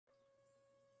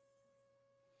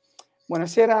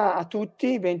Buonasera a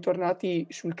tutti, bentornati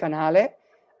sul canale.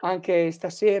 Anche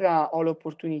stasera ho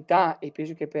l'opportunità, e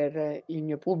penso che per il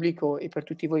mio pubblico e per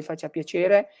tutti voi faccia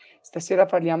piacere, stasera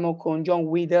parliamo con John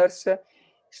Withers,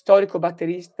 storico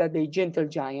batterista dei Gentle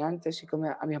Giant.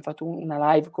 Siccome abbiamo fatto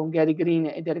una live con Gary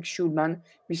Green e Derek Schulman,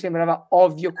 mi sembrava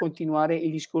ovvio continuare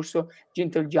il discorso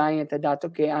Gentle Giant,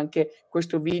 dato che anche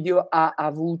questo video ha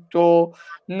avuto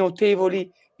notevoli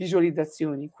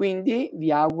visualizzazioni. Quindi vi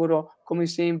auguro come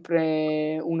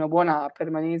sempre una buona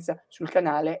permanenza sul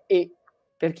canale e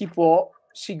per chi può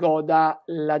si goda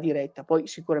la diretta. Poi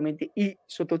sicuramente i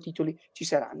sottotitoli ci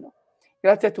saranno.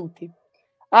 Grazie a tutti.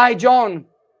 Hi John.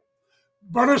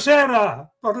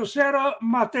 Buonasera, buonasera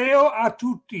Matteo a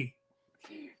tutti.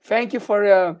 Thank you for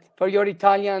your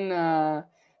Italian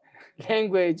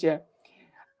language.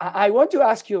 I want to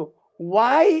ask you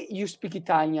why you speak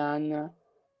Italian.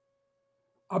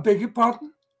 I beg your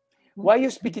pardon? Why you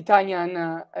speak Italian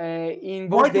in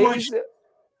those days?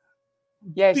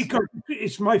 Yes. Because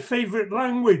it's my favorite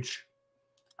language.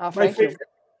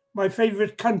 My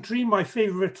favorite country, my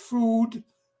favorite food,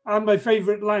 and my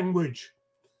favorite language.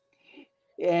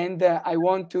 And I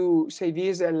want to say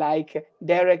this like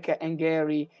Derek and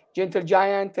Gary. Gentle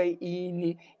Giant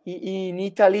in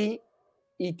Italy,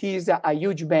 it is a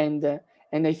huge band.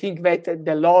 And I think that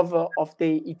the love of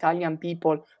the Italian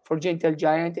people for Gentle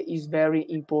Giant is very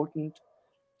important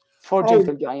for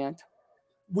Gentle Giant.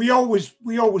 We always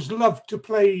loved to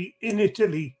play in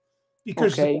Italy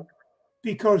because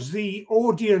the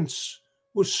audience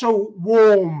was so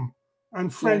warm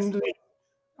and friendly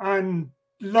and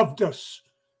loved us.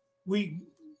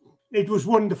 It was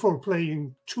wonderful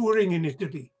touring in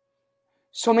Italy.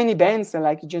 So many bands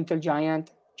like Gentle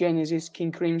Giant, Genesis,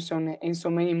 King Crimson, and so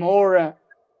many more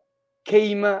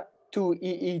came to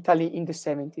Italy in the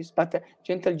 70s. But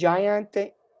Gentle Giant,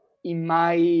 in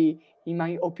my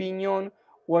opinion,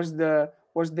 was the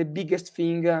biggest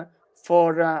thing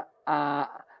for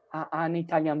an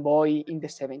Italian boy in the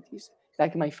 70s,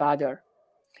 like my father.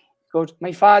 Because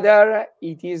my father,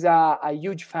 it is a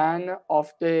huge fan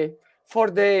of the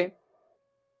 5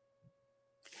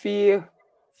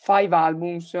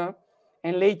 albums,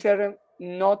 and later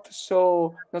not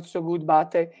so good,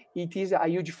 but it is a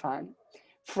huge fan.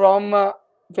 From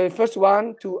the first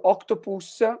one to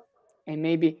Octopus, and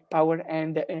maybe Power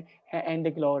and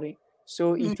the Glory.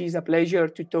 So it is a pleasure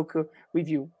to talk with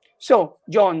you. So,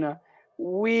 John,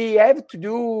 we have to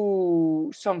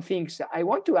do some things. I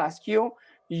want to ask you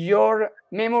your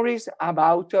memories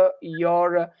about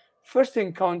your first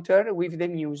encounter with the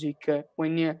music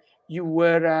when you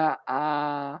were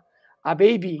a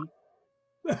baby.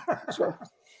 So.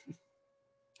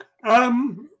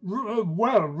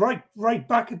 Well, right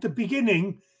back at the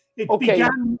beginning, it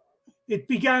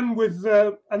began with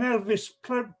an Elvis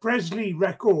Presley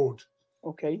record.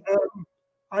 Okay.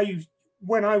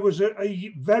 When I was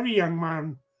a very young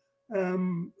man,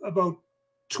 about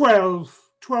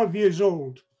 12 years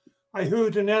old, I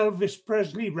heard an Elvis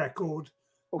Presley record,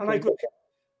 and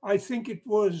I think it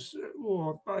was,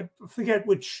 I forget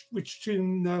which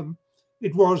tune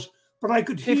it was, but I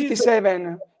could hear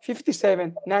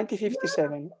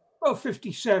 1957. Well,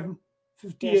 57,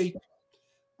 58. Yes.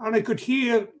 And I could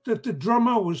hear that the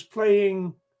drummer was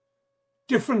playing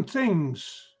different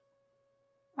things.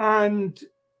 And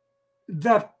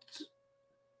that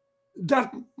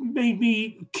made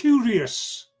me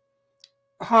curious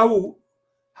how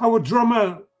a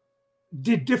drummer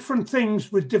did different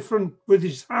things with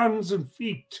his hands and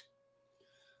feet.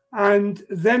 And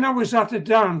then I was at a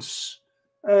dance,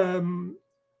 a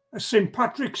St.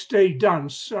 Patrick's Day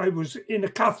dance. I was in a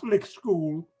Catholic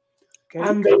school,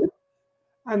 and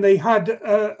they had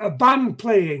a band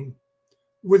playing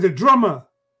with a drummer.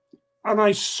 And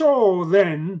I saw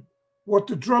then what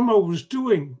the drummer was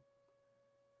doing.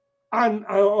 And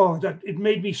that it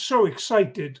made me so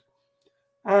excited.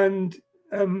 And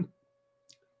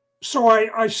so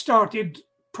I started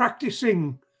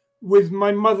practicing with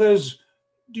my mother's,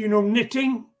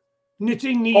 knitting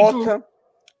needle.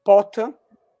 Pot.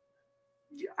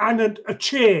 And a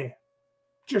chair,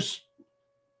 just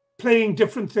playing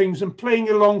different things and playing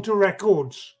along to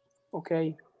records.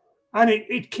 Okay. And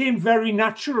it came very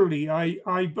naturally. I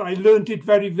learned it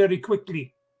very, very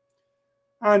quickly,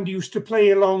 and used to play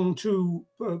along to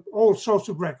all sorts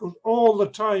of records all the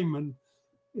time. And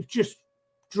it's just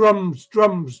drums.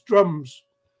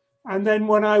 And then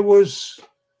when I was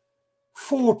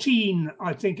 14,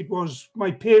 I think it was, my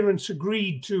parents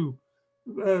agreed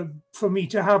for me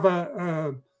to have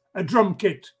a drum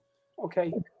kit.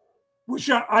 Okay. Which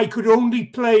I could only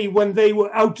play when they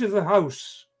were out of the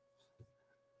house.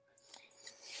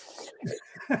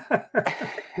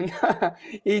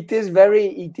 It is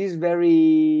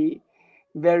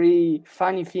very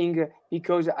funny thing,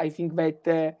 because I think that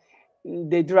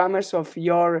the drummers of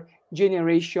your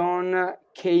generation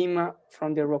came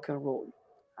from the rock and roll.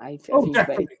 I Oh, think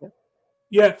definitely. that.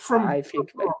 Yeah, from I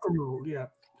think that rock and roll, yeah.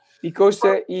 because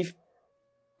if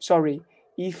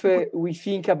we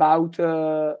think about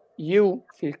you,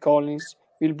 Phil Collins,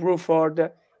 Will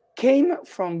Bruford, came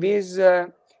from this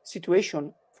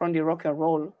situation, from the rock and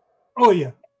roll. Oh,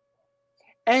 yeah.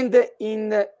 And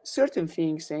in certain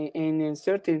things, and in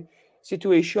certain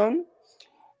situation,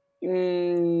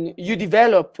 you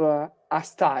develop a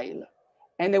style.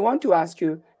 And I want to ask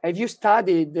you, have you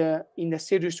studied in a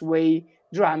serious way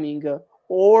drumming,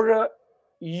 or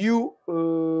you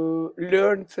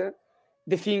learned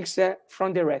the things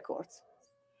from the records?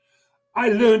 I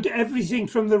learned everything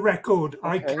from the record.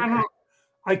 Okay.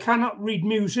 I cannot read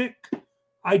music.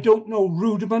 I don't know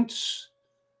rudiments.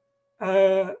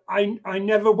 I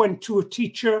never went to a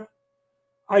teacher.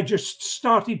 I just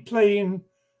started playing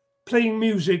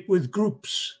music with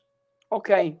groups.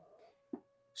 Okay.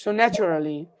 So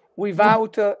naturally,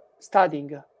 without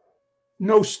studying.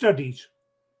 No studies.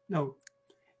 No.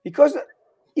 Because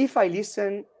if I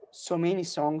listen so many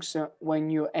songs when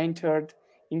you entered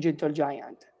in Gentle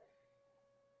Giant,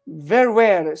 there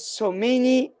were so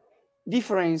many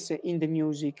difference in the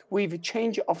music with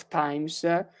change of times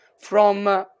from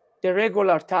the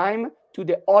regular time to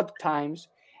the odd times.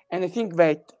 And I think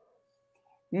that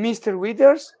Mr.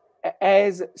 Withers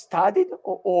has studied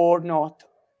or not.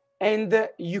 And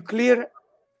you clear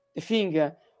the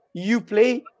thing, you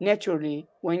play naturally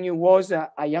when you was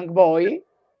a young boy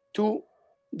to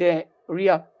the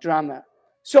real drummer.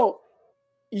 So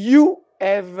you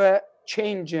have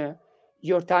changed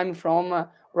your time from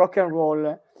rock and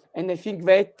roll, and I think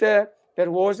that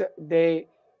there was the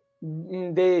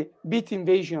beat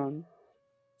invasion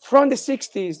from the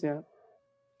 60s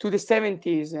to the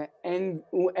 70s, and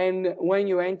when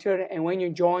you entered and when you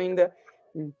joined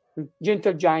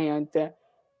Gentle Giant.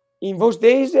 In those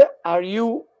days, are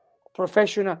you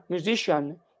professional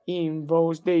musician in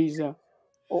those days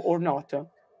or not?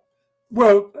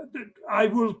 Well, I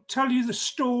will tell you the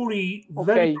story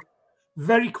Okay.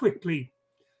 very quickly.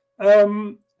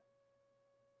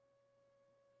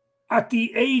 At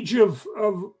the age of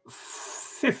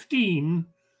 15,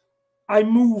 I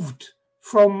moved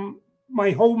from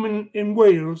my home in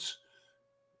Wales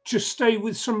to stay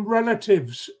with some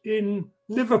relatives in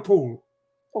Liverpool.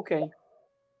 Okay.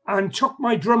 And took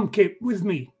my drum kit with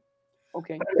me.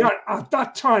 Okay. At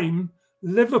that time,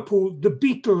 Liverpool, the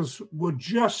Beatles were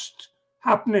just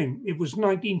happening. It was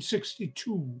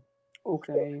 1962.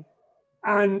 Okay.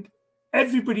 And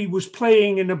everybody was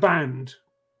playing in a band.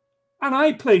 And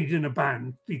I played in a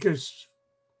band because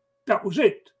that was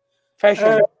it.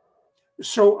 Fashion.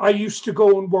 So I used to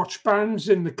go and watch bands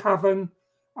in the Cavern.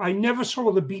 I never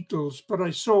saw the Beatles, but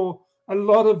I saw a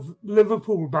lot of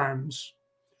Liverpool bands.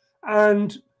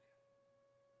 And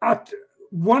at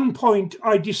one point,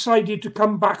 I decided to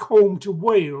come back home to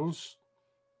Wales.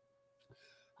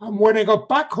 And when I got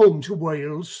back home to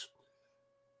Wales,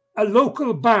 a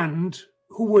local band,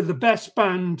 who were the best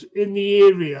band in the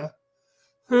area,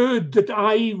 heard that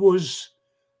I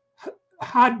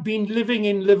had been living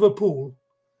in Liverpool,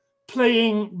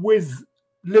 playing with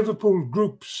Liverpool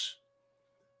groups,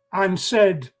 and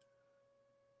said,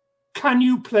 "Can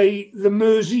you play the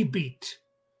Mersey beat?"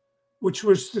 which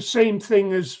was the same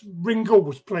thing as Ringo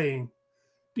was playing,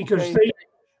 because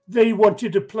they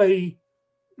wanted to play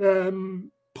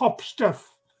pop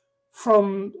stuff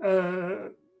from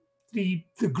the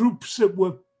groups that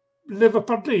were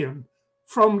Liverpudlian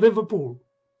from Liverpool.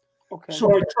 Okay.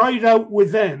 So I tried out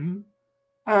with them,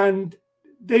 and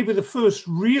they were the first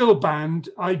real band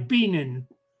I'd been in,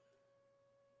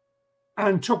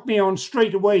 and took me on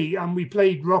straight away. And we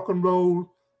played rock and roll,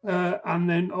 and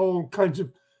then all kinds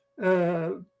of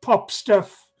pop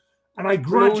stuff. And I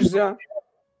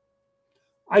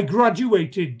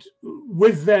graduated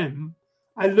with them.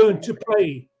 I learned to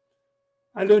play.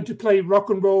 I learned to play rock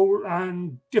and roll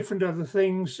and different other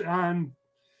things, and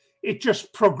it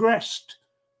just progressed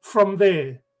from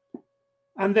there.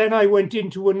 And then I went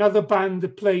into another band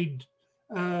that played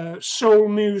soul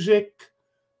music,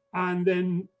 and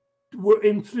then were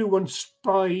influenced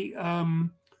by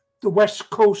the West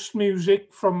Coast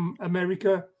music from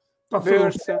America.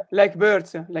 Birds, like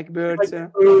birds.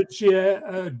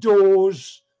 Yeah.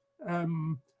 Doors,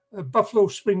 Buffalo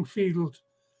Springfield.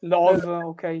 Love,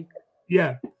 okay.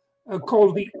 Yeah,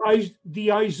 called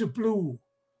the Eyes of Blue,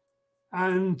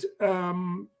 and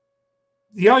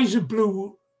the Eyes of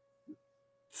Blue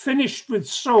finished with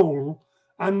soul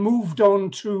and moved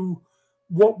on to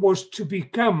what was to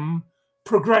become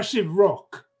progressive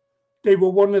rock. They were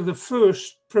one of the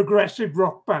first progressive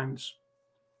rock bands.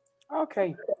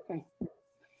 Okay.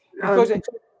 Because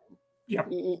yeah,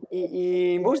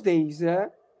 in those days,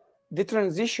 the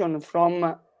transition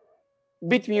from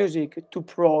beat music to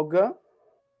prog,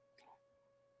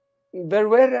 there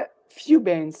were few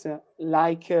bands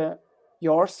like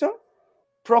yours,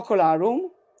 Procolarum,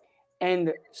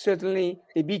 and certainly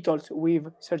the Beatles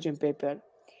with Sgt. Pepper.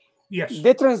 yes.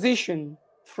 The transition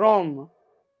from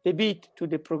the beat to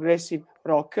the progressive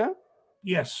rock,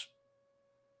 yes,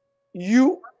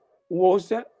 you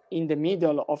was in the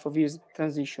middle of this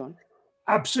transition.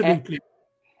 absolutely.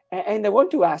 And I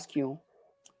want to ask you,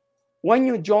 when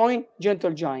you joined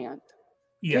Gentle Giant,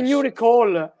 Yes. can you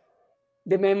recall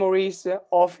the memories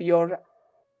of your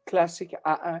classic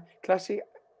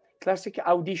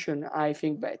audition? I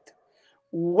think that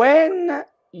when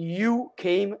you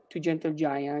came to Gentle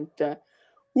Giant,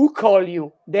 who called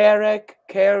you? Derek,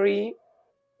 Carrie?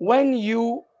 When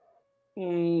you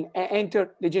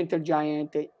enter the Gentle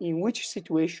Giant, in which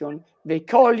situation they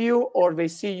call you or they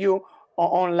see you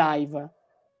on live?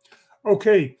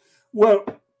 Okay, well,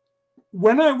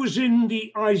 when I was in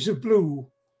the Eyes of Blue,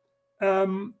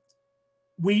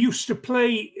 we used to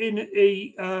play in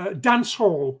a dance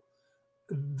hall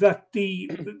that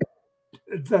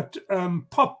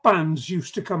pop bands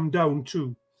used to come down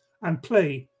to and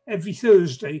play every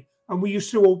Thursday, and we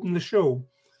used to open the show.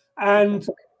 And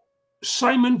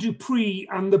Simon Dupree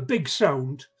and the Big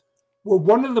Sound were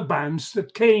one of the bands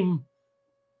that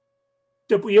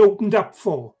we opened up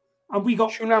for, and we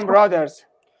got Schumann Brothers.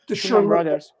 The Schumann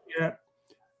Brothers. Yeah,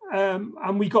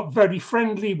 and we got very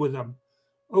friendly with them.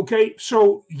 Okay,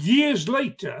 so years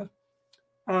later,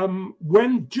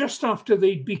 when just after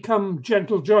they'd become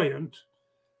Gentle Giant,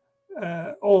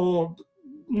 or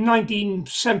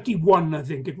 1971, I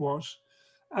think it was,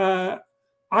 I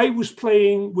was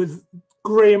playing with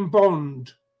Graham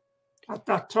Bond at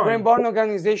that time. Graham Bond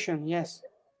organization, yes.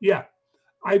 Yeah,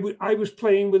 I was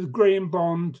playing with Graham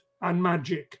Bond and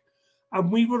Magick,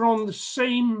 and we were on the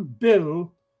same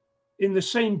bill in the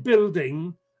same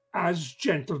building as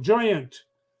Gentle Giant.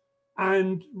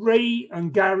 And Ray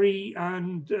and Gary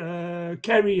and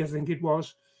Kerry, I think it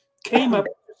was, came up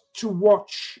to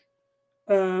watch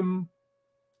Graham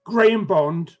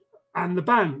Bond and the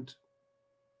band.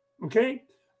 Okay?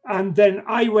 And then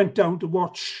I went down to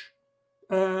watch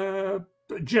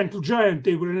Gentle Giant.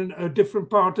 They were in a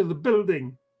different part of the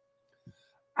building.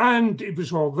 And it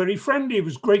was all very friendly. It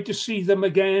was great to see them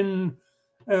again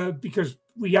because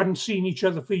we hadn't seen each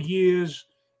other for years.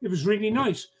 It was really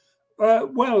nice.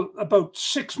 Well, about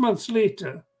 6 months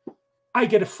later, I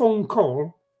get a phone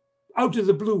call out of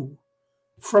the blue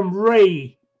from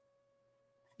Ray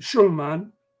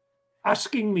Schulman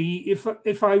asking me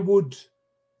if I would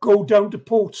go down to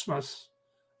Portsmouth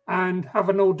and have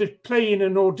play in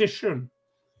an audition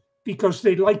because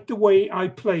they liked the way I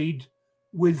played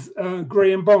with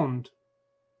Graham Bond.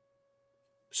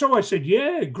 So I said,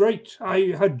 yeah, great.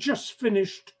 I had just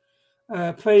finished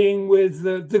playing with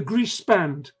the Grease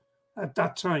Band at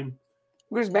that time.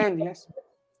 Grease Band, yes.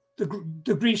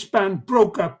 The Grease Band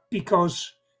broke up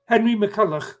because Henry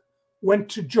McCulloch went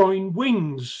to join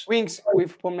Wings. Wings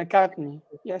with Paul McCartney,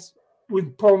 yes.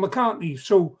 With Paul McCartney.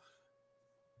 So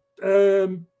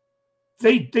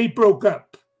they broke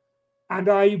up and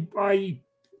I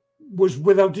was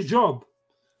without a job.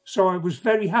 So I was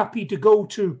very happy to go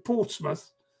to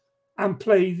Portsmouth and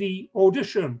play the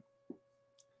audition.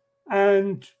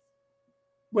 And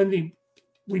when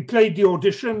we played the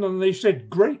audition and they said,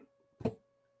 great,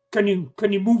 can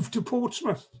you move to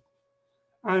Portsmouth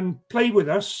and play with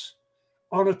us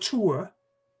on a tour?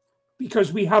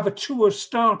 Because we have a tour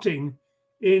starting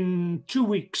in 2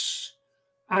 weeks.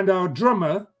 And our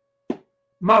drummer,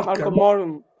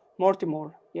 Malcolm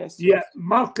Mortimer, yes. Yeah,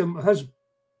 Malcolm has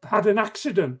had an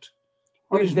accident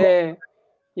with his the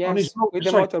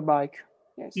motorcycle. motorbike.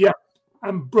 Yes. Yeah,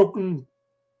 and broken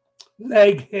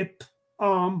leg, hip,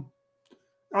 arm.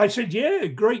 I said, yeah,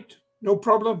 great, no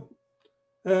problem.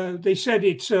 They said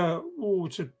it's a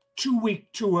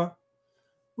 2-week tour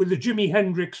with the Jimi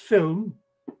Hendrix film.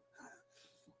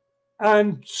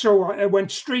 And so I went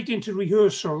straight into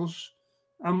rehearsals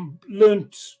and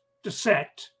learnt the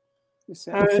set.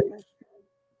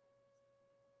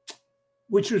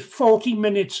 Which was 40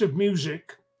 minutes of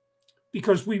music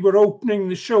because we were opening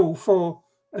the show for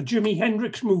a Jimi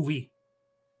Hendrix movie.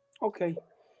 Okay.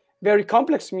 Very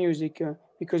complex music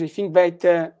because I think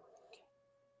that,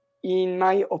 in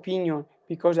my opinion,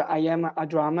 because I am a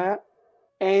drummer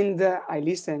and I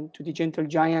listen to the Gentle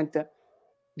Giant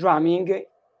drumming,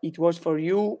 it was for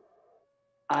you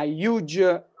a huge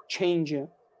change.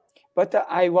 But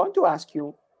I want to ask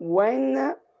you,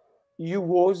 when you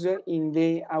was in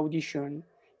the audition,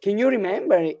 can you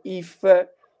remember if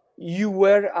you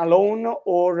were alone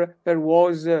or there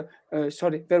were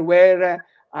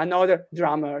another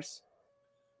drummers?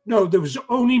 No, there was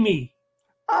only me.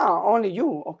 Ah, only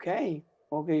you. Okay,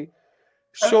 okay.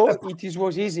 So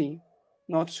was easy,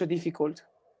 not so difficult.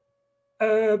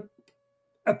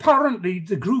 Apparently,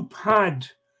 the group had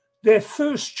their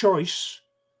first choice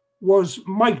was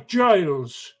Mike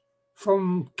Giles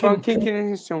from King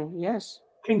Crimson, yes.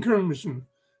 King Crimson,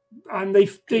 and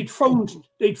they'd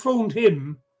phoned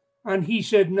him, and he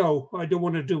said, "No, I don't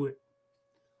want to do it.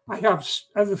 I have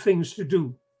other things to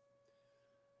do."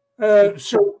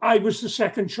 So I was the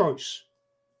second choice.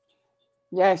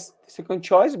 Yes, the second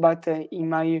choice, but in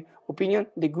my opinion,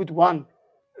 the good one,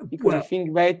 because I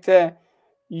think that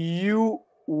you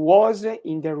was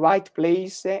in the right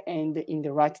place and in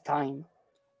the right time.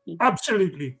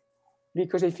 Absolutely.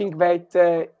 Because I think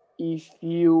that if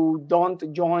you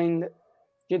don't join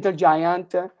Gentle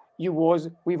Giant, you was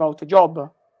without a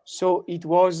job. So it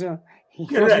was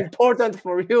important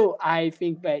for you, I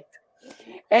think that.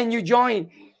 And you joined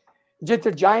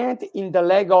Gentle Giant in the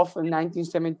leg of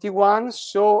 1971.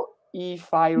 So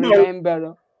if I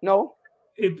remember, no?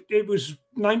 It was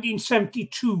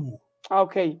 1972.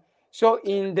 Okay. So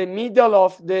in the middle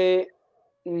of the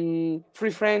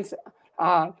Free Friends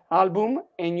album,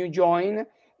 and you join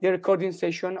the recording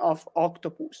session of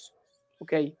Octopus.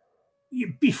 Okay.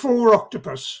 Before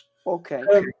Octopus. Okay.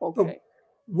 Okay.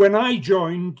 When I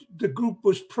joined, the group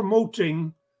was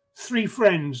promoting Three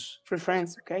Friends. Free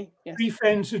Friends, okay. Yes. Three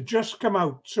Friends had just come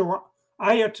out, so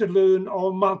I had to learn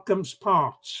all Malcolm's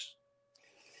parts.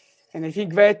 And I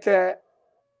think that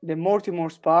the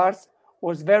Mortimer's parts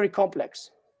was very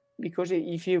complex, because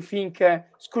if you think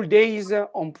School Days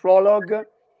on Prologue,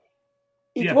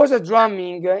 it was a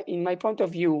drumming, in my point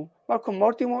of view. Malcolm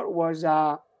Mortimer was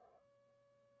a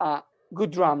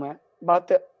good drummer,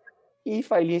 but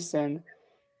if I listen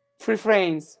Free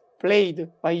Friends played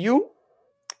by you,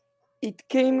 it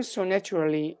came so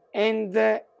naturally, and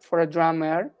for a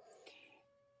drummer,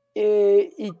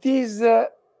 it is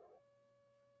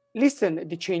listen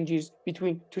the changes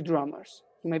between two drummers.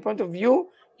 In my point of view,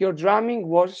 your drumming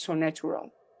was so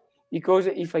natural, because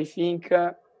if I think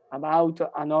about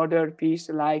another piece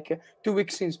like 2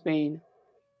 Weeks in Spain,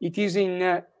 it is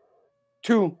in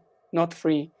 2, not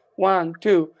 3. 1,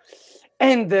 2.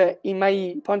 And in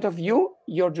my point of view,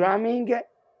 your drumming,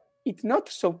 it's not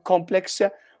so complex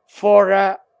for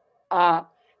a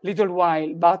little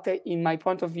while, but in my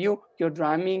point of view, your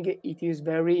drumming, it is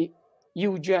very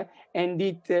huge, and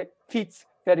it fits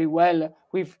very well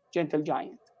with Gentle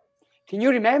Giant. Can you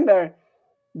remember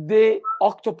the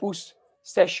Octopus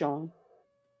session?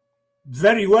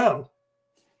 Very well.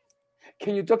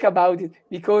 Can you talk about it?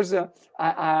 Because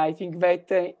I think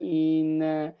that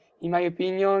in my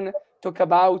opinion, talk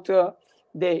about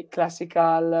the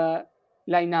classical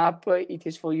lineup, it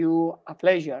is for you a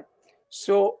pleasure.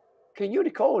 So can you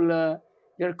recall the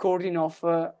recording of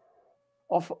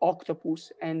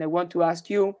Octopus? And I want to ask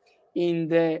you in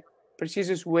the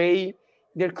precise way,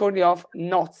 the recording of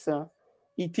Notes.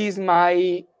 It is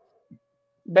my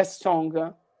best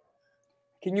song.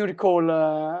 Can you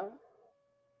recall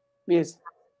this?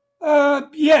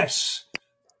 Yes.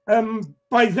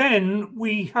 By then,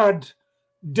 we had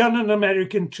done an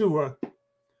American tour,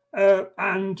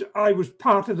 and I was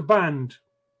part of the band,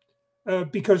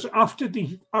 because after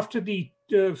the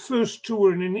first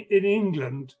tour in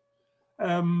England,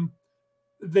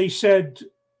 they said,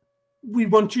 "We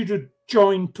want you to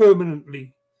join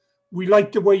permanently. We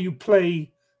like the way you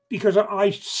play," because I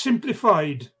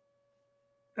simplified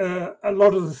a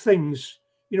lot of the things.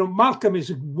 You know, Malcolm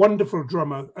is a wonderful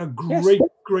drummer, a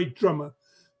great drummer,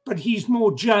 but he's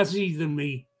more jazzy than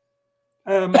me.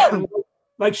 And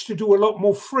likes to do a lot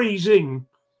more phrasing,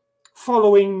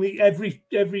 following the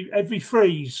every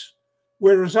phrase,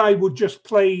 whereas I would just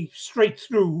play straight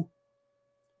through.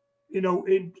 You know,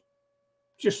 in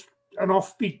just an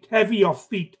offbeat, heavy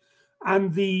offbeat,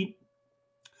 and the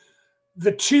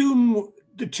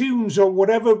tunes or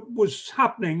whatever was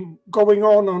happening going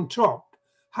on top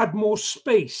had more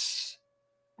space,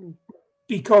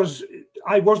 because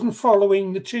I wasn't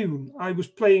following the tune. I was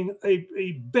playing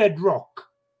a bedrock,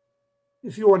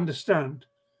 if you understand.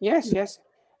 Yes, yes.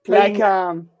 Playing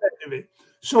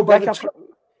so by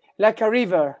like a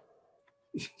river.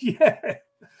 Yeah.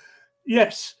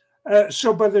 Yes.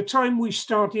 So by the time we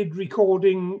started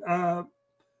recording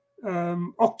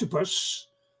Octopus,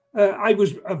 I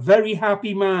was a very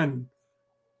happy man,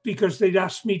 because they'd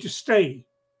asked me to stay.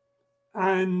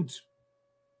 And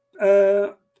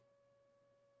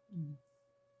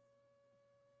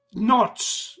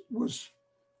Knots was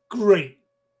great,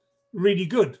 really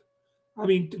good. I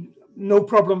mean, no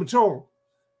problem at all,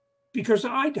 because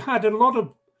I'd had a lot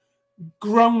of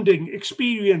grounding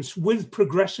experience with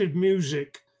progressive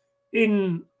music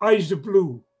in Eyes of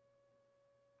Blue.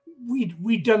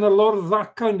 We'd done a lot of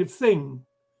that kind of thing,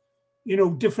 you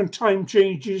know, different time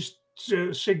changes,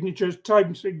 signatures,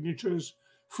 time signatures,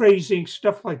 phrasing,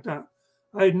 stuff like that.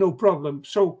 I had no problem.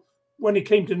 So when it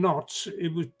came to knots,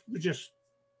 it was just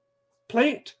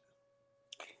play it.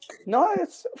 No,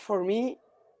 for me,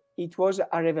 it was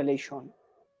a revelation,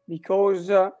 because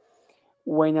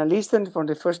when I listened for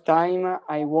the first time,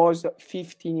 I was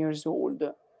 15 years old.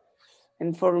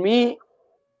 And for me,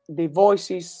 the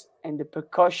voices and the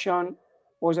percussion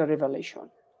was a revelation,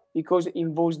 because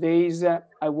in those days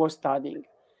I was studying.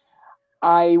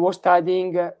 I was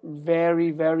studying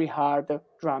very, very hard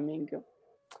drumming.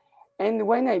 And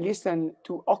when I listened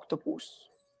to Octopus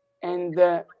and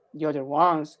the other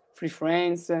ones, Free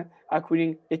Friends,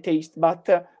 acquiring the taste, but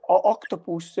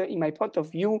Octopus, in my point of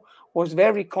view, was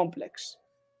very complex.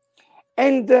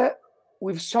 And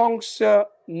with songs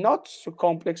not so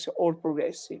complex or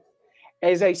progressive.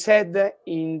 As I said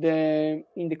in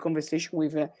the conversation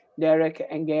with Derek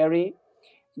and Gary,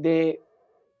 the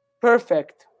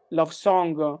perfect love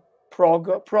song,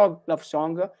 prog love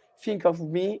song, Think of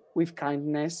Me with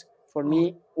Kindness, for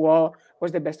me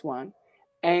was the best one,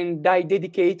 and I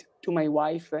dedicate to my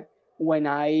wife when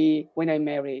I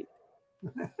married.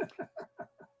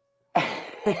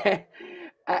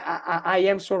 I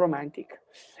am so romantic,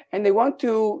 and I want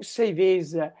to say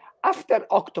this: after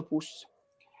Octopus,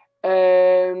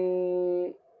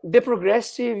 the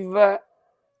progressive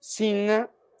scene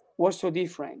was so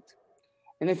different,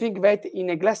 and I think that in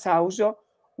a glass house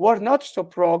were not so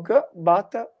prog,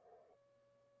 but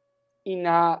in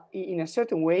a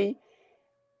certain way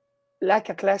like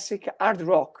a classic hard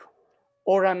rock.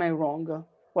 Or am I wrong?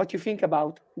 What do you think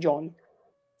about, John?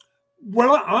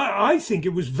 Well, I think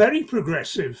it was very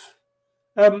progressive.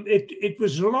 It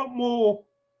was a lot more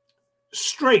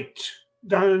straight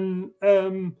than,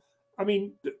 I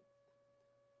mean,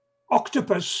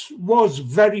 Octopus was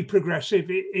very progressive.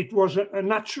 It was a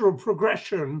natural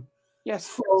progression, yes,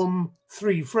 from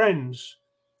Three Friends.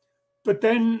 But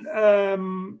then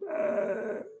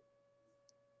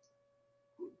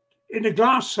in a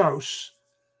glass house,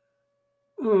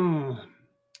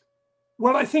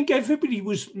 well, I think everybody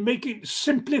was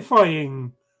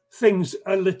simplifying things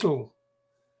a little.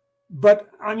 But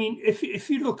I mean, if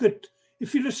you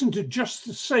listen to Just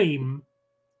the Same,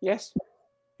 yes,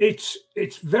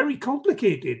 it's very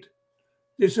complicated.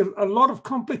 There's a lot of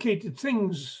complicated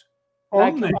things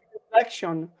on there.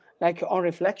 Like on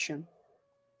reflection.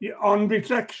 Yeah, on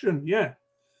reflection, yeah.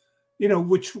 You know,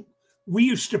 which we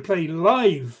used to play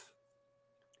live.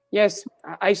 Yes,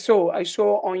 I saw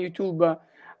on YouTube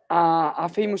a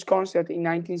famous concert in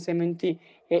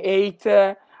 1978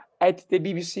 at the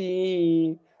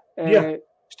BBC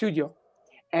studio,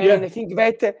 and I think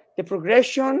that the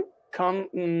progression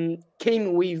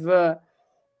came with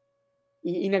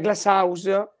in a glass house.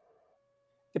 The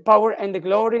Power and the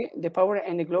Glory. The Power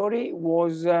and the Glory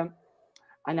was an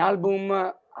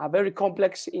album very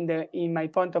complex in my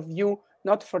point of view,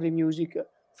 not for the music,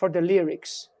 for the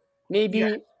lyrics.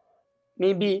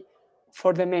 Maybe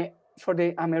for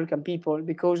the American people,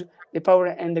 because The Power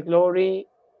and the Glory,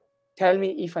 tell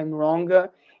me if I'm wrong,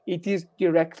 it is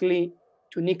directly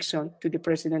to Nixon, to the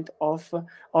president of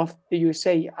the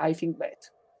USA. I think that.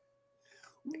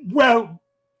 Well,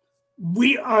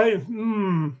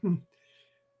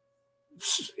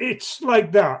 it's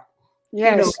like that.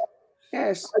 Yes, you know,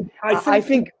 yes. I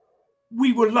think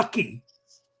we were lucky.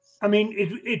 I mean,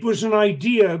 it was an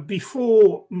idea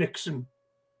before Nixon.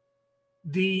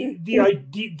 The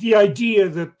idea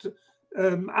that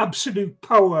absolute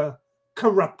power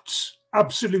corrupts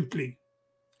absolutely,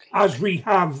 as we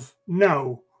have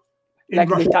now in like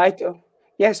Russia. The title,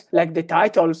 yes, like the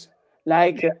titles,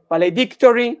 like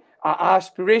valedictory,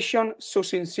 aspiration, so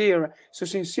sincere.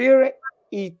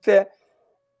 It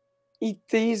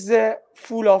is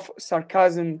full of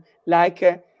sarcasm, like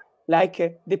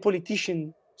the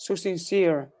politician, so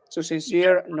sincere,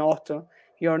 not,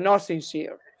 you're not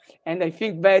sincere. And I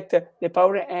think that The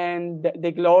Power and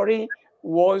the Glory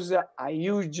was a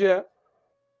huge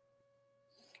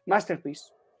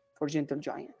masterpiece for Gentle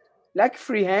Giant. Like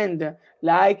Freehand,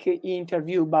 like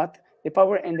Interview, but The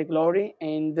Power and the Glory,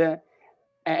 and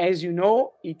as you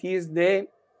know, it is the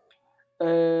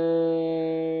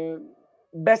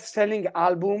best-selling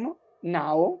album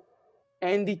now,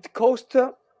 and it cost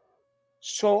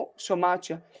so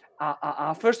much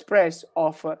a first press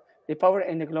of The Power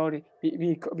and the Glory,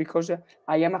 because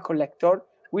I am a collector,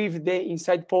 with the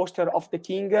inside poster of the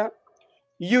king,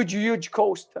 huge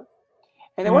cost.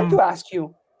 And I want to ask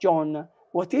you, John,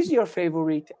 what is your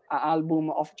favorite album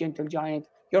of Gentle Giant?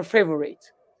 Your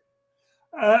favorite?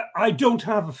 I don't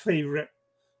have a favorite.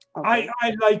 Okay.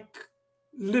 I like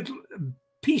little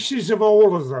pieces of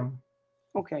all of them.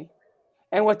 Okay.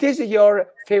 And what is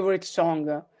your favorite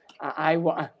song? I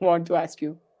want to ask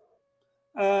you.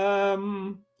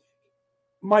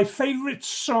 My favorite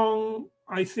song,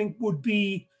 I think, would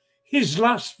be His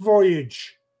Last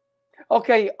Voyage.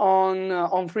 Okay,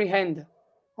 on freehand.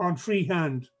 On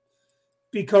freehand,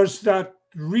 because that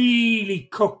really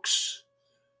cooks.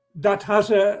 That has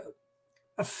a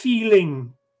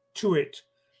feeling to it.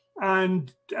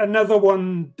 And another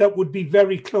one that would be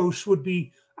very close would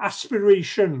be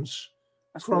Aspirations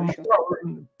from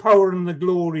Power and the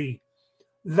Glory.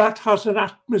 That has an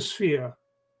atmosphere.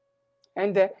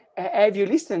 And have you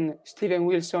listened Steven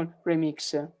Wilson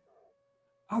remix?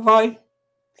 Have I?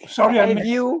 Sorry, I have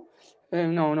you?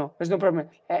 No, there's no problem.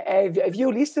 Have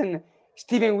you listened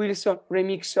Steven Wilson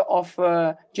remix of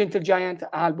Gentle Giant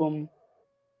album?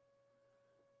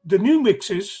 The new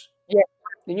mixes? Yeah,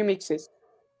 the new mixes.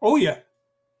 Oh, yeah.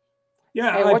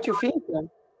 Yeah. And what you think?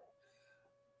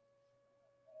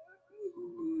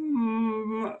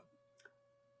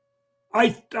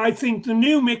 I think the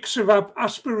new mix of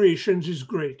Aspirations is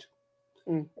great.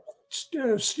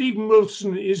 Steven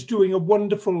Wilson is doing a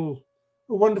wonderful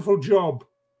job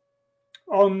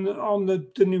on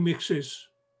the new mixes.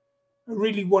 A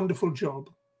really wonderful job.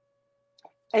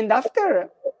 And after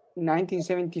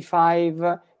 1975,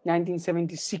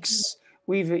 1976,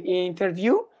 with the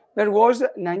interview, there was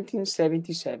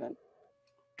 1977.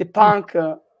 The punk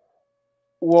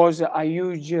was a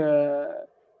huge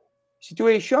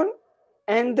situation,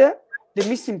 and the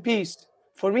missing piece,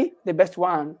 for me, the best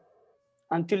one,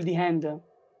 until the end.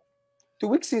 2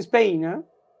 Weeks in Spain,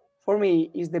 for me,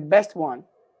 is the best one.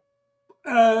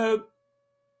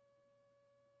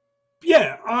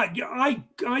 Yeah,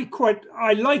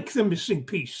 I like the missing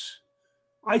piece.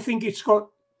 I think it's got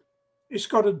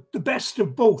the best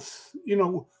of both. You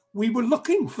know, we were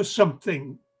looking for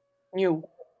something new.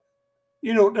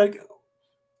 You know, like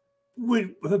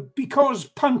because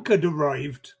punk had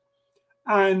arrived,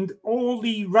 and all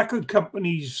the record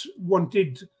companies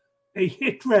wanted a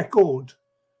hit record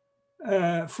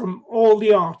from all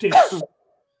the artists.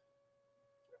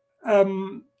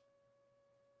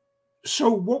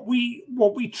 So what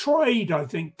we tried, I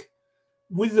think,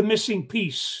 with the missing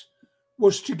piece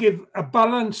was to give a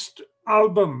balanced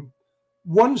album.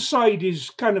 One side is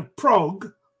kind of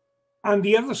prog, and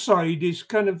the other side is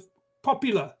kind of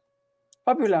popular.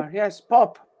 Popular, yes,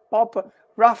 pop,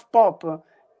 rough pop.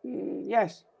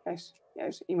 Yes,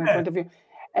 in my point of view.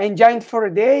 And Giant for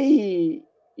a Day,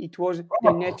 it was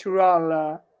the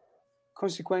natural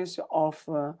consequence of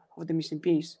the missing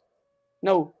piece.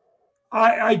 No.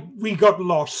 We got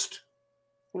lost.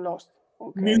 Lost.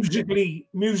 Okay.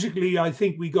 Musically, I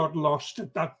think we got lost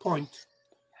at that point.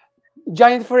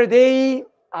 Giant for a Day,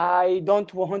 I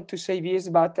don't want to say this,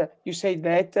 but you said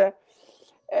that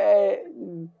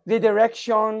the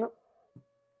direction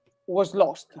was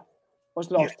lost.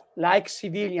 Yeah. Like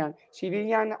Civilian,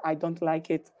 I don't like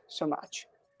it so much.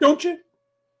 Don't you?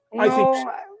 No,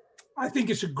 I think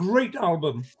it's a great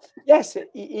album. Yes,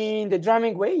 in the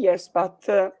drumming way, yes, but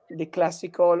the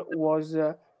classical was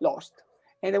lost.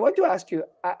 And I want to ask you,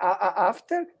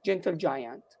 after Gentle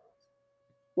Giant,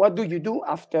 what do you do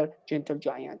after Gentle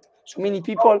Giant? So many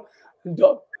people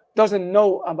doesn't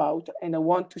know about, and I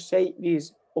want to say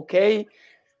this, okay,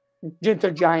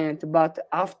 Gentle Giant, but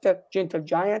after Gentle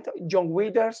Giant, John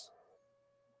Withers,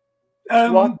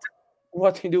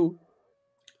 what you do?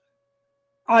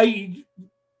 I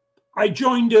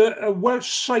joined a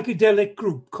Welsh psychedelic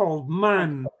group called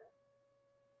Man,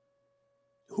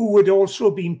 who had also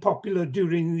been popular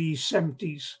during the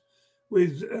 70s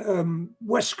with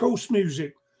West Coast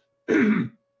music.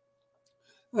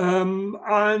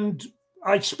 And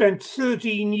I spent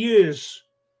 13 years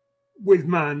with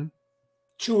Man,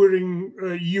 touring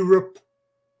Europe,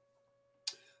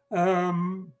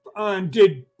 and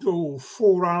did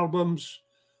 4 albums.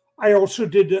 I also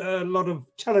did a lot of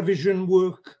television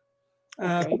work,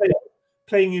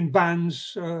 playing in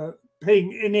bands,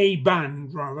 playing in a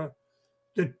band rather,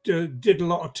 that did a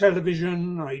lot of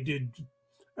television. I did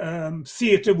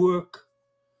theatre work.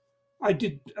 I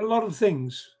did a lot of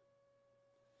things,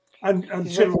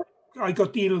 until I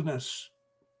got the illness.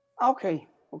 Okay.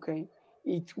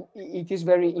 It is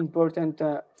very important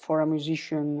for a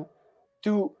musician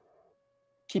to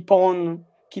keep on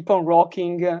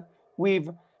rocking with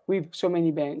so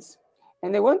many bands.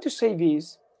 And I want to say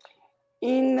this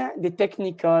in the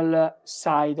technical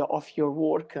side of your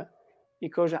work,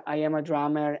 because I am a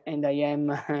drummer and I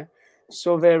am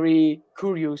so very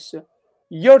curious.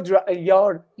 Your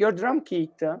drum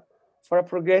kit for a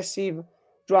progressive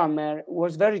drummer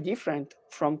was very different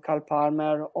from Carl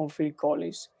Palmer or Phil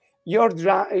Collins. Your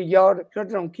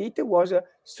drum kit was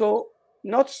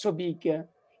not so big.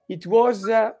 It was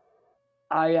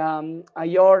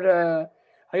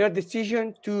your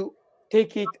decision to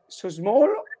take it so small,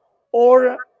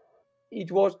 or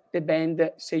it was the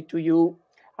band say to you,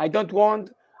 I don't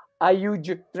want a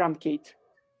huge drum kit?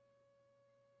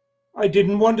 I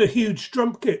didn't want a huge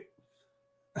drum kit.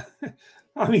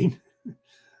 I mean,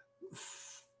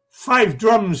 5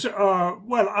 drums are,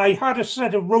 well, I had a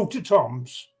set of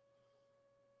rototoms.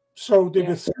 So there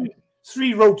were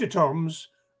three rototoms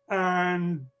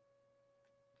and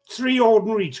 3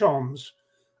 ordinary toms.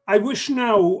 I wish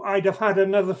now I'd have had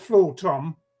another floor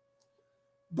tom,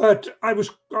 but I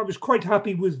was quite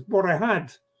happy with what I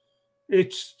had.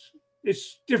 It's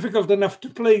difficult enough to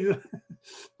play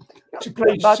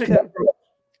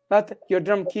but your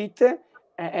drum kit,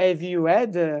 have you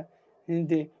had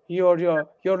your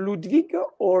Ludwig,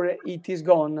 or it is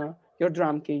gone, your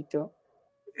drum kit?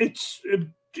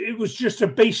 It was just a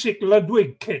basic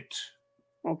Ludwig kit.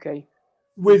 Okay.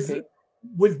 With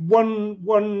one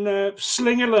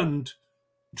Slingerland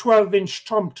 12-inch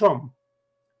tom.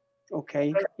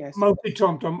 Okay. Yes. Mounted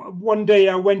tom. One day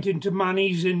I went into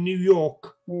Manny's in New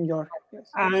York. New York. Yes.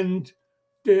 And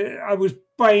I was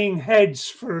buying heads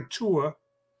for a tour,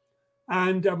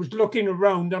 and I was looking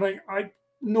around, and I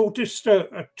noticed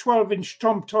a 12-inch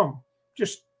tom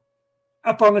just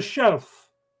up on a shelf.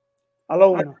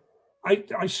 Alone.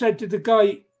 I said to the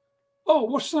guy, "Oh,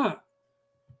 what's that?"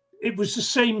 It was the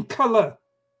same color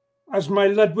as my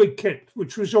Ludwig kit,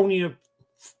 which was only a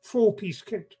 4-piece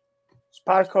kit.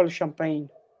 Sparkle champagne.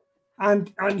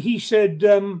 And he said,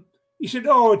 "Oh,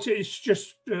 it's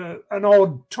just an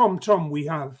odd tom we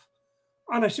have."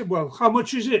 And I said, "Well, how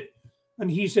much is it?"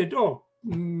 And he said, "Oh,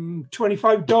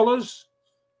 $25.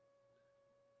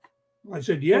 I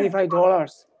said, "Yeah."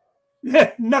 $25.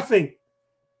 Yeah, nothing.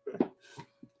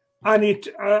 And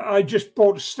I just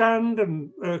bought a stand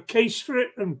and a case for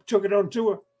it and took it on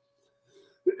tour.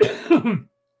 And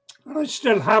I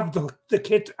still have the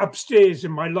kit upstairs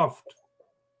in my loft.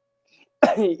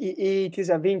 It is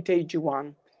a vintage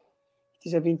one. It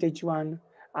is a vintage one.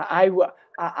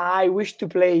 I wish to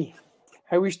play.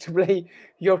 I wish to play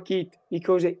your kit,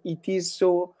 because it is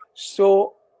so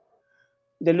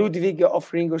the Ludwig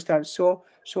of Ringo Starr, so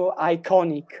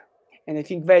iconic. And I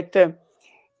think that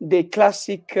the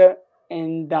classic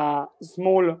and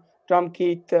small drum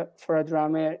kit for a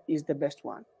drummer is the best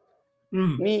one.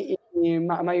 Me, in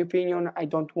my opinion, I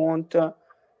don't want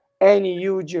any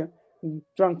huge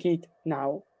drum kit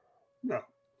now. No.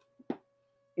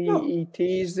 It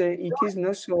is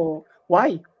not so.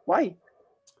 Why?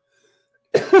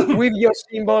 With your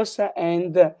cymbals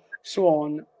and so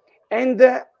on. And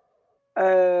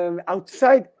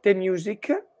outside the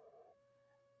music,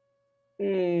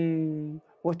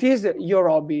 what is your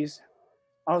hobbies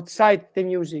outside the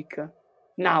music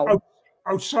now?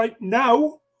 Outside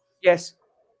now? Yes.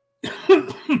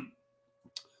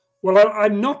 Well,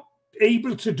 I'm not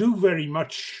able to do very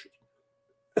much.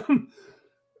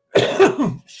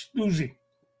 Excuse me.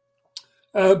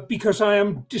 Because I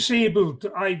am disabled.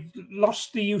 I've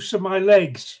lost the use of my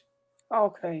legs.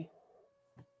 Okay.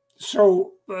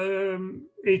 So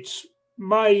it's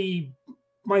my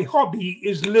hobby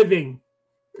is living.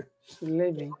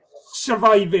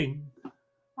 Surviving.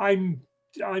 I'm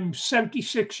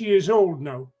 76 years old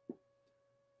now.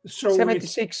 So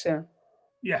 76.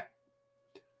 Yeah.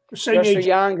 You're so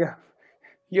young.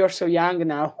 You're so young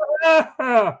now.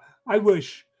 I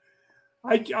wish.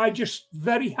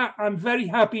 I'm very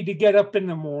happy to get up in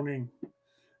the morning,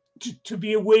 to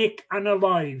be awake and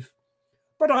alive.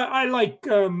 But I like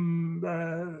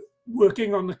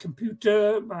working on the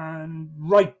computer and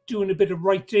doing a bit of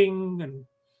writing and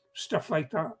stuff like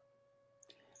that.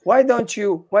 Why don't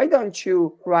you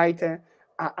write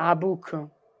a book,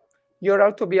 your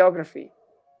autobiography?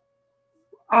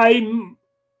 I'm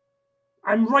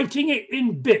writing it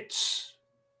in bits.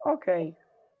 Okay.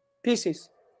 Pieces.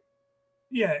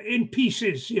 Yeah, in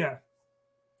pieces, yeah.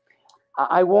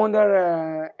 I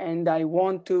wonder, and I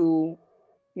want to,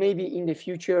 maybe in the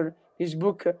future, this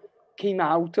book came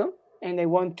out, and I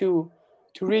want to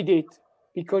read it,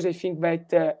 because I think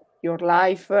that your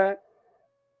life,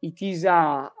 it is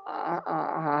a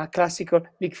classical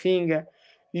big thing.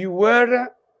 You were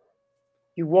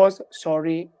he was,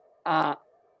 sorry, a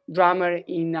drummer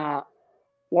in a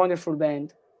wonderful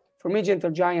band. For me,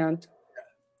 Gentle Giant,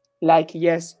 like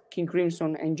Yes, King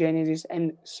Crimson and Genesis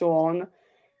and so on.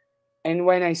 And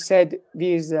when I said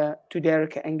this to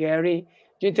Derek and Gary,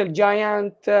 Gentle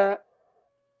Giant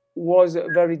was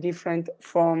very different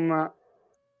from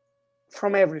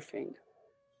everything.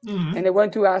 And I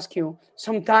want to ask you,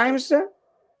 sometimes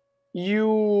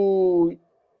you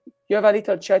have a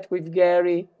little chat with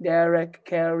Gary, Derek,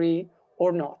 Carrie,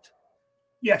 or not?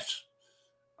 Yes.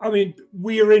 I mean,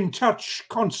 we are in touch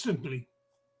constantly.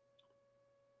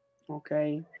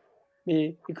 Okay.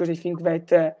 Because I think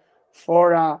that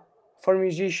for a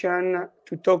musician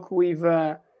to talk with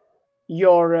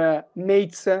your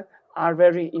mates are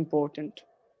very important.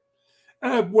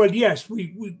 Well, yes,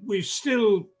 we're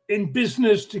still in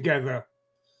business together.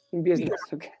 In business,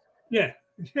 okay. Yeah,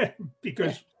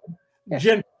 because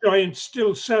Gentle Giant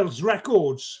still sells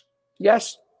records.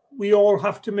 Yes. We all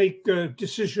have to make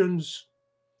decisions,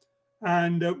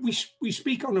 and we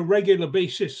speak on a regular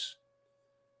basis.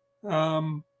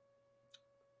 I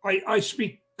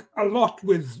speak a lot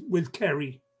with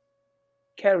Kerry.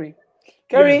 Kerry,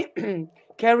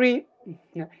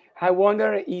 I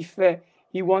wonder if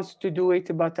he wants to do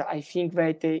it, but I think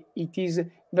that it is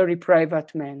very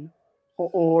private man,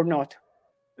 or not.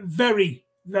 Very,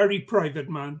 very private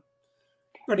man.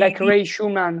 But like Ray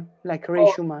Schumann,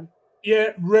 Schumann.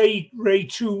 Yeah, Ray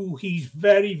too. He's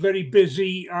very, very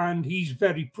busy, and he's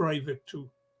very private too.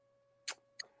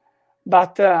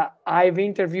 But I've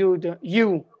interviewed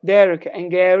you, Derek,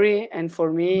 and Gary, and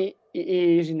for me, it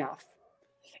is enough.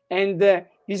 And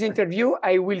this interview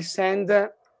I will send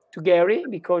to Gary,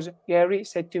 because Gary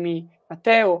said to me,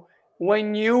 Matteo,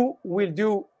 when you will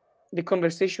do the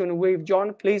conversation with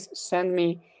John, please send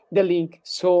me the link.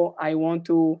 So I want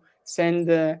to send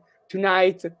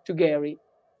tonight to Gary.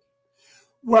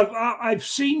 Well, I've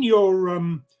seen your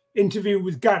interview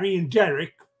with Gary and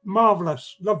Derek.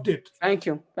 Marvelous, loved it. Thank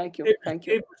you. It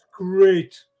was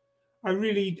great. I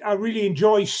really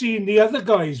enjoy seeing the other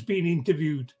guys being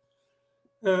interviewed,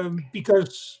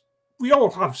 because we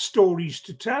all have stories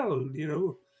to tell. You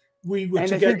know, we were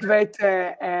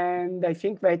together. I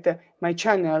think that my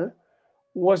channel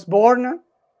was born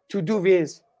to do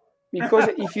this, because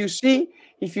if you see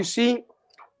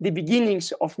the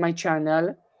beginnings of my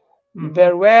channel,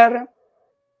 there were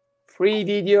 3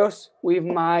 videos with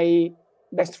my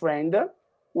best friend,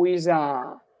 who is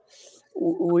a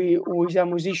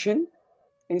musician,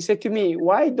 and he said to me,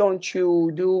 why don't you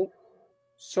do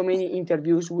so many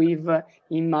interviews with,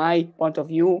 in my point of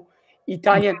view,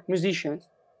 Italian musicians?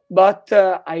 But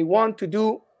I want to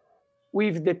do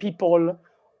with the people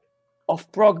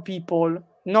of prog people,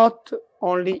 not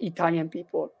only Italian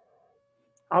people.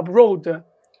 Abroad,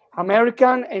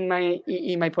 American, and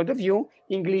in my point of view,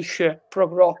 English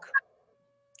prog rock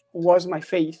was my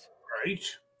faith. Right.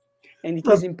 And it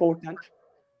is important.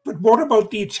 But what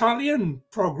about the Italian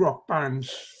prog rock bands?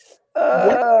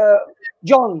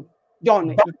 John,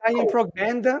 Italian prog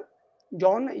band,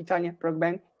 Italian prog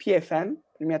band, PFM,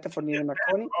 premiata Fornire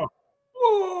Marconi.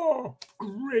 Oh,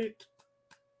 great.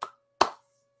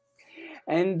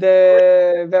 And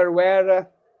there were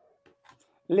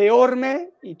Le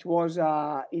Orme, it was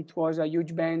a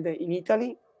huge band in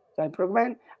Italy, Italian prog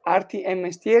band, Arti e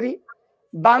Mestieri,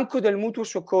 Banco del Mutuo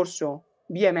Soccorso,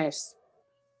 BMS.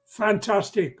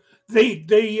 Fantastic. They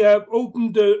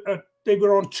opened they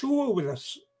were on tour with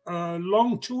us, a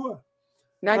long tour.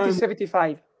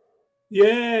 1975.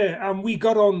 And we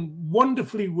got on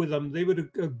wonderfully with them. They were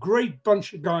a great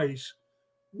bunch of guys.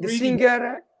 The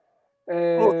singer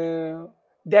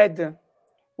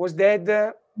was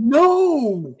dead.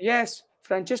 No. Yes,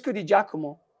 Francesco Di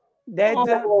Giacomo, dead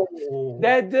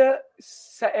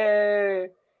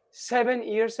 7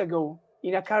 years ago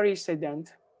in a car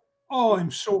accident. Oh,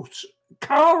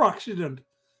 car accident.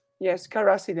 Yes, car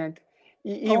accident.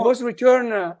 He was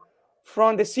returned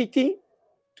from the city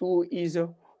to his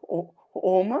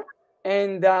home,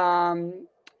 and a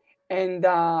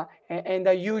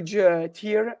huge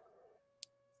tear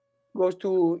goes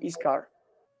to his car.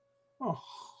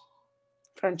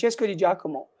 Francesco Di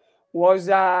Giacomo was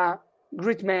a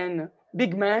great man,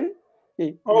 big man,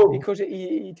 because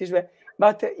it is.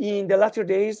 But in the latter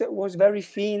days was very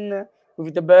thin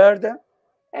with the beard,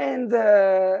 and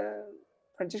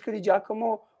Francesco Di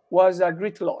Giacomo was a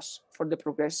great loss for the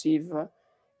progressive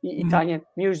Italian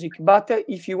music. But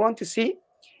if you want to see,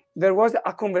 there was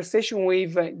a conversation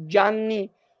with Gianni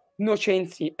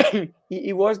Nocenzi.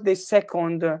 He was the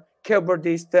second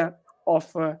keyboardist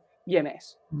of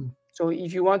BMS. So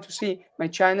if you want to see my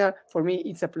channel, for me,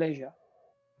 it's a pleasure.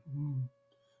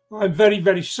 I'm very,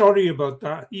 very sorry about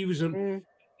that. He was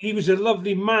a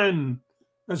lovely man,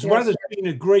 as well as being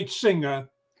a great singer.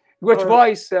 Great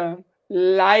voice,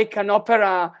 like an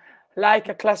opera, like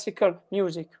a classical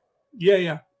music.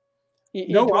 Yeah. It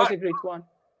was a great one.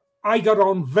 I got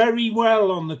on very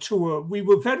well on the tour. We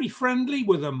were very friendly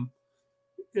with them,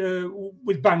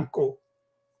 with Banco.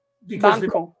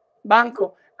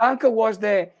 Banco was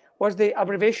the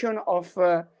abbreviation of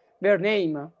their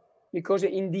name, because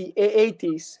in the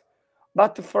 80s,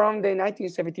 but from the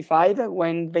 1975,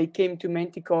 when they came to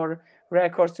Manticore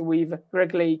Records with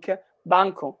Greg Lake,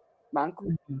 Banco.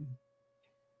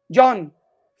 John,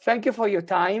 thank you for your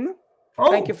time.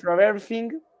 Thank you for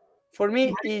everything. For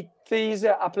me, it is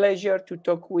a pleasure to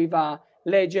talk with a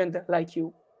legend like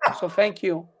you. So thank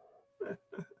you.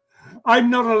 I'm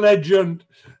not a legend.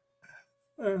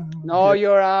 No,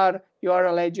 you are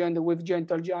a legend with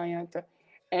Gentle Giant.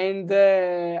 And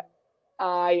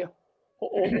I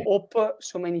hope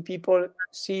so many people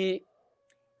see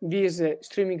this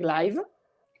streaming live.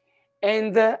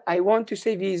 And I want to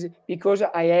say this because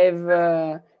I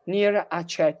have near a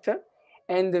chat,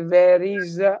 and there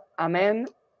is a man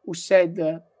who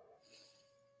said,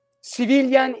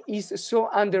 Civilian is so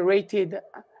underrated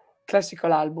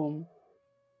classical album.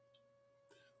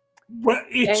 Well,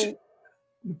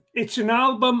 it's an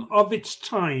album of its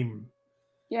time.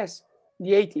 Yes,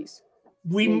 the 80s.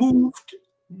 We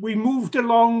moved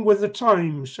along with the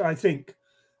times, I think.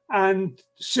 And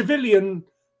Civilian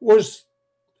was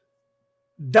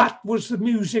the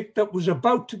music that was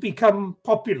about to become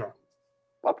popular.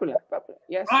 Popular,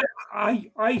 yes.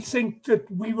 I think that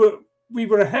we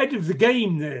were ahead of the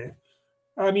game there.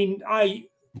 I mean,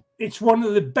 it's one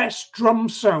of the best drum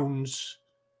sounds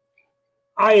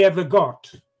I ever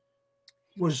got.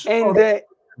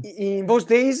 In those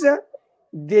days,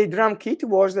 the drum kit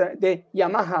was the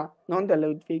Yamaha, not the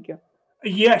Ludwig.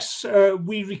 Yes,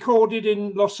 we recorded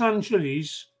in Los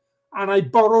Angeles, and I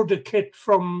borrowed a kit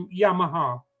from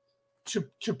Yamaha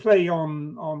to play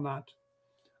on that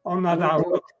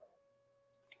album.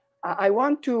 I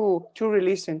want to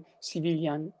re-listen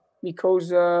Civilian,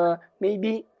 because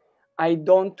maybe I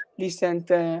don't listen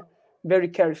very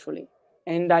carefully,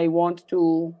 and I want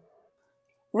to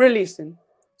re-listen.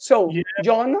 So,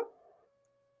 John,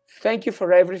 thank you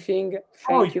for everything.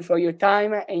 Thank you for your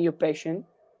time and your passion.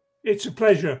 It's a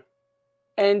pleasure.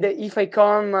 And if I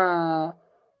come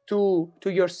to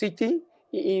your city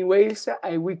in Wales,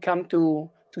 I will come to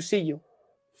see you.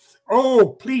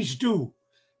 Oh, please do.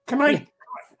 Can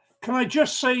I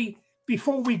just say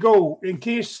before we go, in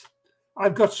case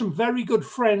I've got some very good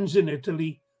friends in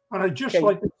Italy, and I'd just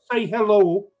like to say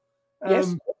hello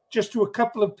just to a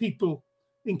couple of people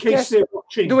in case they're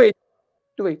watching. Do it.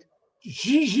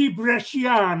 Gigi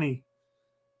Bresciani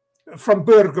from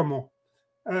Bergamo.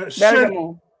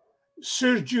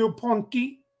 Sergio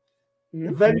Ponti,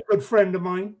 a very good friend of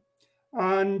mine,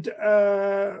 and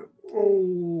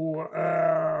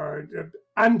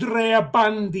Andrea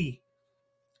Bandi,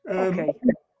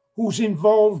 who's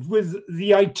involved with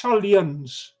the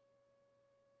Italians.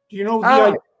 Do you know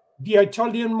the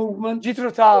Italian movement?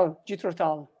 Jethro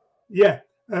Tull. Yeah,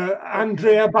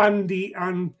 Andrea Bandi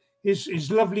and his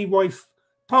lovely wife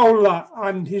Paola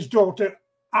and his daughter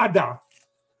Ada,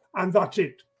 and that's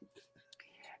it.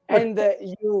 And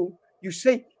you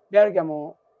say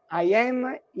Bergamo. I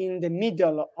am in the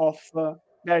middle of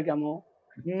Bergamo.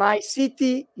 My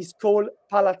city is called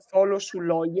Palazzolo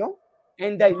sull'Oglio,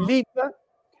 and I live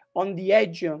on the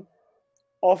edge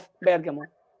of Bergamo.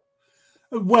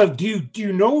 Well, do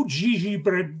you know Gigi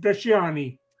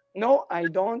Bresciani? No, I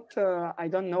don't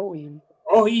know him.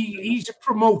 Oh, he's a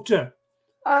promoter.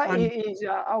 He's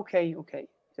okay.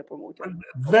 He's a promoter. A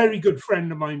very good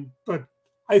friend of mine, but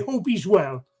I hope he's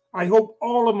well. I hope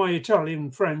all of my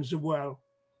Italian friends are well.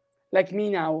 Like me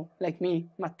now, like me,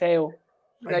 Matteo.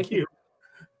 Thank you.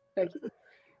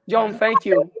 John, thank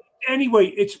you. Anyway,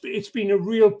 it's been a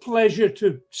real pleasure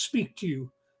to speak to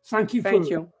you. Thank you for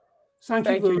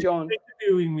John,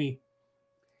 interviewing me.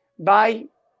 Bye,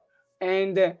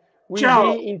 and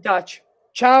we'll be in touch.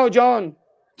 Ciao, John.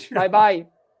 Bye.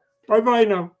 Bye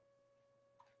now.